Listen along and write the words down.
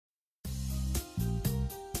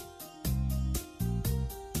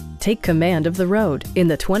Take command of the road in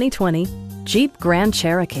the 2020 Jeep Grand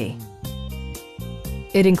Cherokee.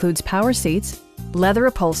 It includes power seats, leather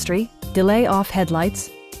upholstery, delay-off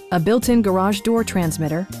headlights, a built-in garage door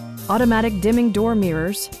transmitter, automatic dimming door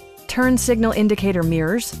mirrors, turn signal indicator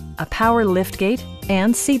mirrors, a power liftgate,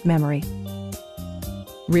 and seat memory.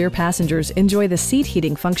 Rear passengers enjoy the seat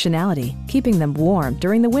heating functionality, keeping them warm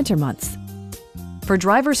during the winter months. For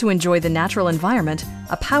drivers who enjoy the natural environment,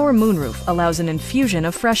 a power moonroof allows an infusion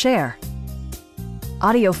of fresh air.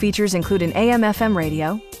 Audio features include an AM/FM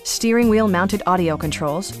radio, steering wheel mounted audio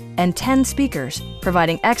controls, and 10 speakers,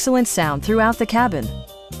 providing excellent sound throughout the cabin.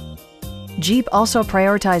 Jeep also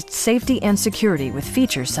prioritized safety and security with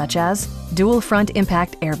features such as dual front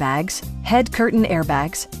impact airbags, head curtain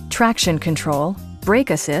airbags, traction control,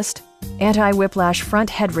 brake assist, anti-whiplash front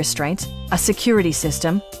head restraints, a security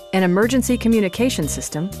system, an emergency communication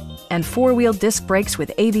system, and four-wheel disc brakes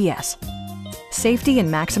with ABS. Safety and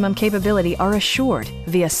maximum capability are assured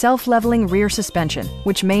via self-leveling rear suspension,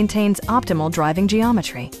 which maintains optimal driving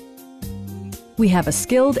geometry. We have a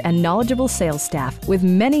skilled and knowledgeable sales staff with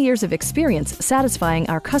many years of experience satisfying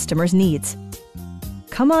our customers' needs.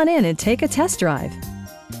 Come on in and take a test drive.